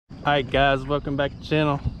Alright guys, welcome back to the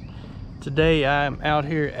channel. Today I'm out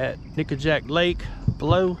here at Nicka Lake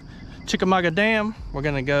below Chickamauga Dam. We're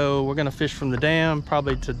gonna fish from the dam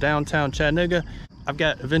probably to downtown Chattanooga. I've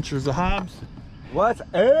got Adventures of Hobbs. What's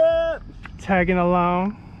up? Tagging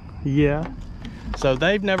along. Yeah. So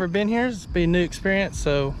they've never been here. It's been a new experience,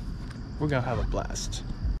 so we're gonna have a blast.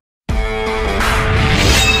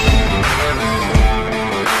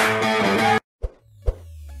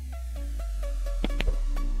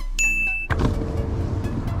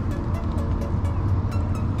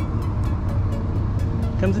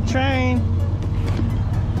 Comes a train.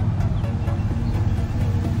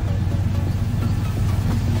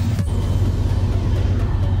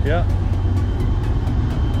 Yep.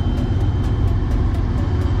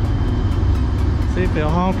 See if they'll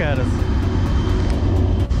honk at us.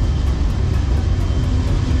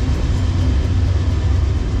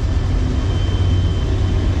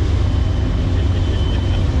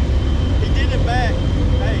 He did it back.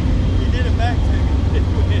 Hey, he did it back to me.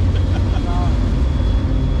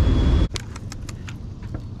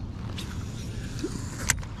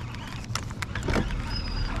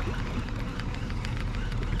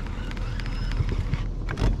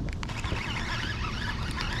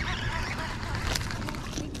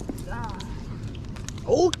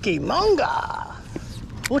 Okimonga,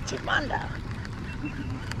 Uchimanda,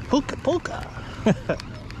 Puka Puka.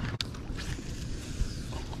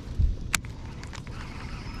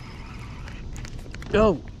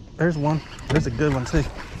 Oh, there's one. There's a good one too.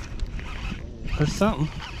 There's something.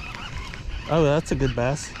 Oh, that's a good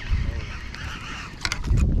bass.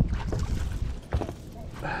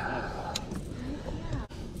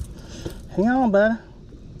 Hang on, buddy.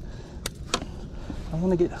 I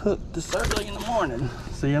want to get hooked this early in the morning.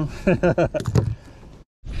 See him?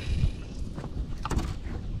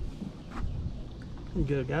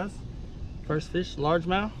 Good guys. First fish,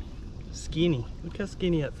 largemouth, skinny. Look how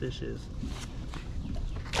skinny that fish is.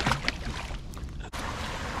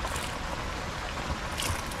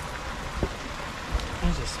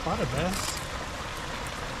 There's a spotted bass.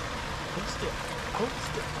 Hold still, hold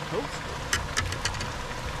still, hold still.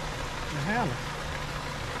 Now,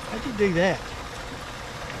 how'd you do that?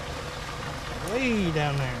 Way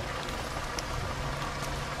down there.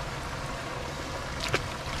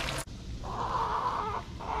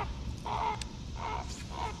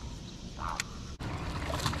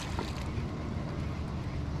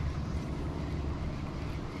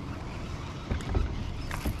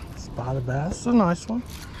 Spotted bass, it's a nice one.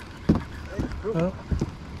 Oh.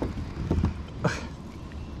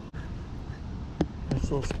 Nice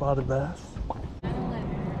little spotted bass.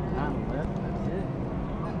 9/11, that's it.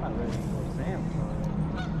 I'm not ready for Sam.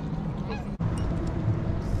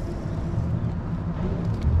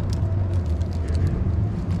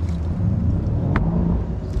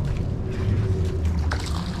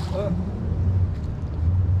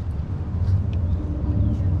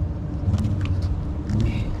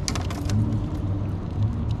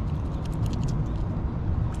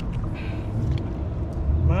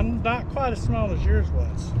 Mine's not quite as small as yours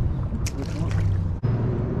was. Which one?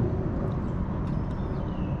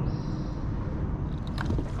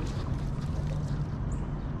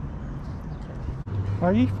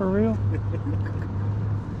 Are you for real?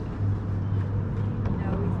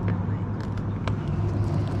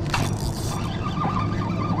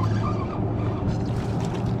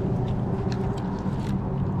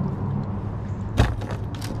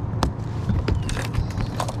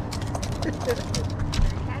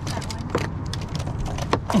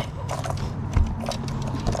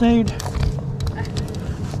 Dude.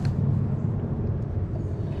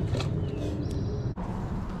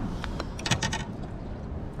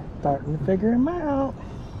 Starting to figure him out.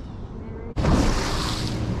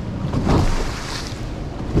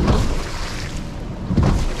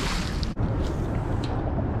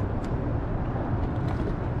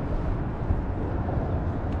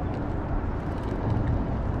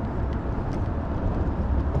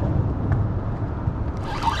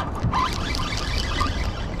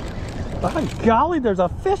 By golly, there's a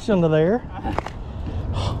fish under there.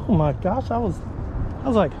 Oh my gosh, I was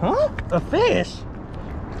like, huh? A fish?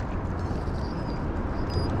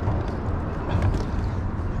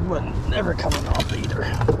 He wasn't never coming off either.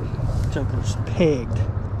 Joker's pegged.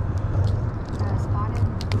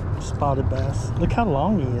 Spotted bass. Look how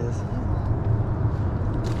long he is.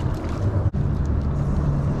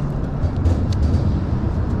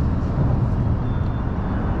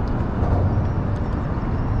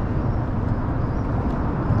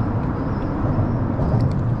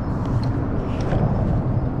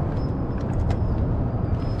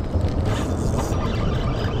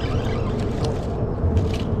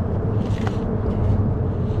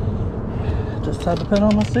 Just had to put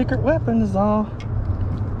on my secret weapon is all.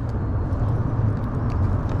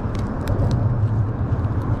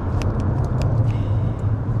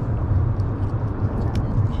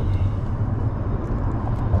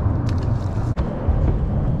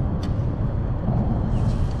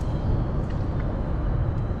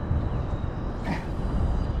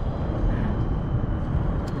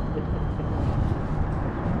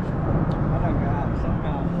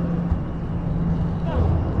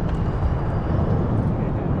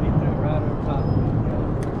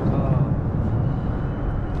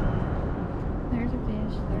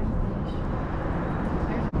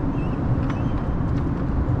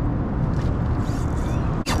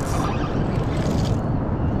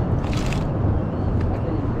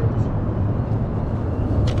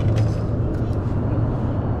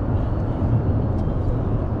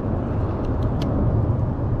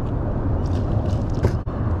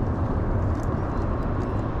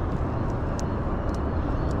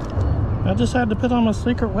 I just had to put on my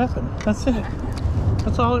secret weapon. That's it.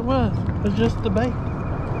 That's all it was. It was just the bait.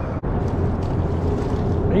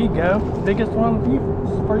 There you go. Biggest one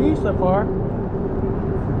for you so far.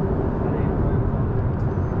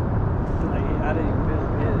 I didn't feel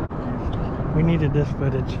it. We needed this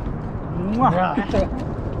footage. Right.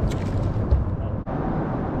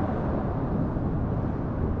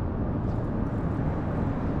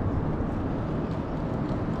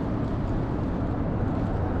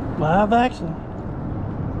 Live action.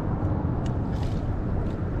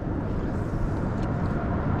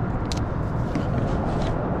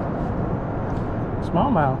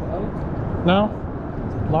 Smallmouth. No?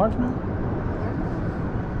 Largemouth?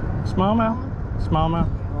 Smallmouth?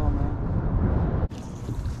 Smallmouth.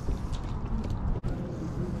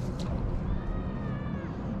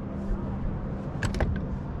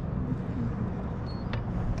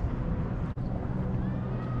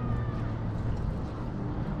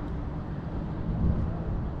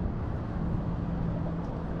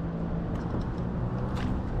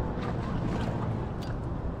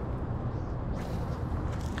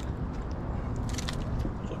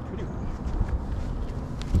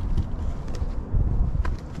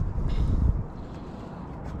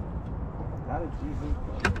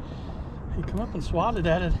 He come up and swatted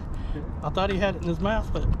at it. I thought he had it in his mouth,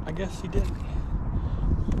 but I guess he didn't.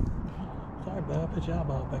 Sorry, bud. Put your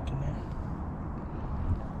eyeball back in there.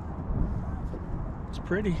 It's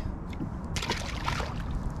pretty.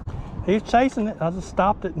 He's chasing it. I just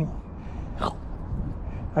stopped it, and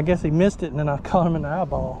I guess he missed it, and then I caught him in the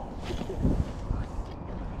eyeball.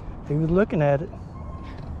 He was looking at it.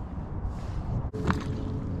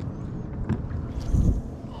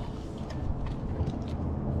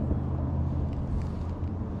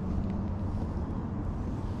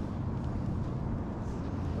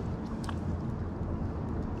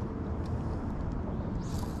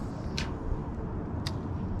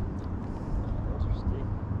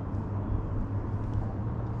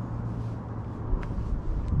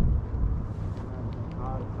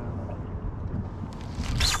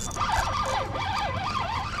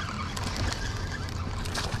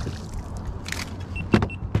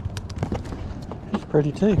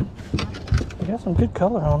 Pretty too. They got some good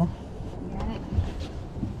color on them. Yeah.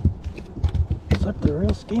 Except they're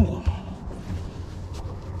real skinny.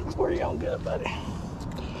 Where you gonna go, buddy?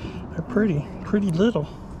 They're pretty little.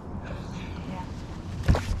 Yeah.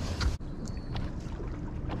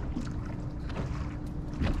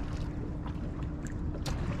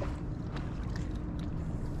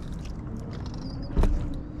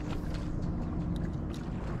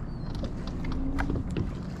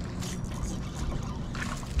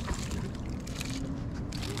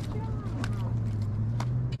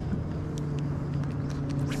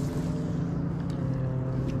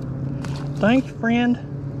 Thanks, friend.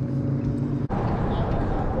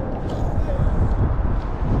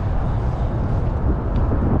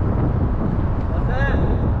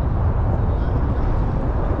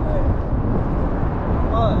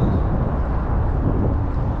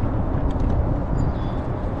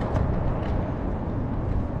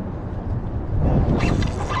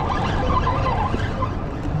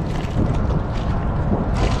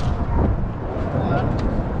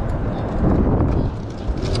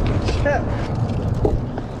 What's that?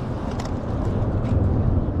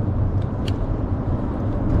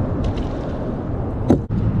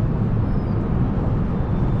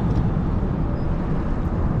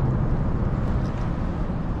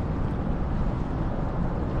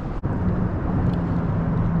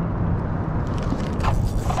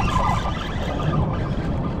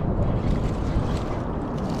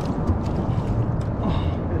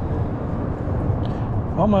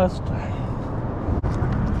 Almost.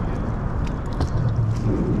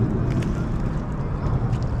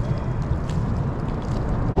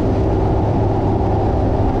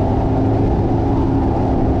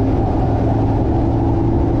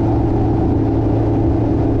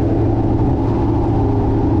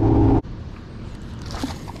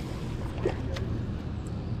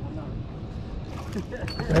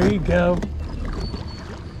 There you go.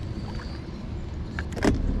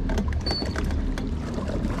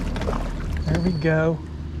 There we go.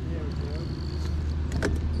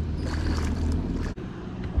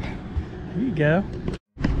 There you go.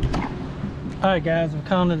 Alright guys, we're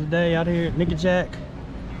calling it a day out here at Nicka Jack.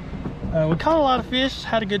 We caught a lot of fish,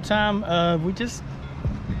 had a good time.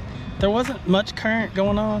 There wasn't much current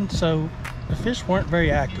going on, so the fish weren't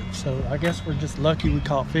very active. So I guess we're just lucky we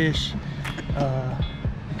caught fish.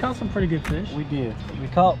 We caught some pretty good fish. We did. We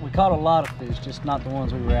caught a lot of fish, just not the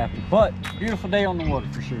ones we were after. But beautiful day on the water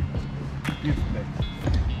for sure. Beautiful day.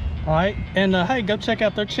 All right, and hey, go check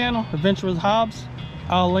out their channel, Adventure with Hobbs.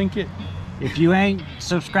 I'll link it. If you ain't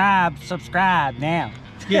subscribed, subscribe now.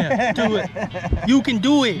 Yeah, do it. You can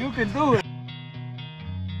do it. You can do it.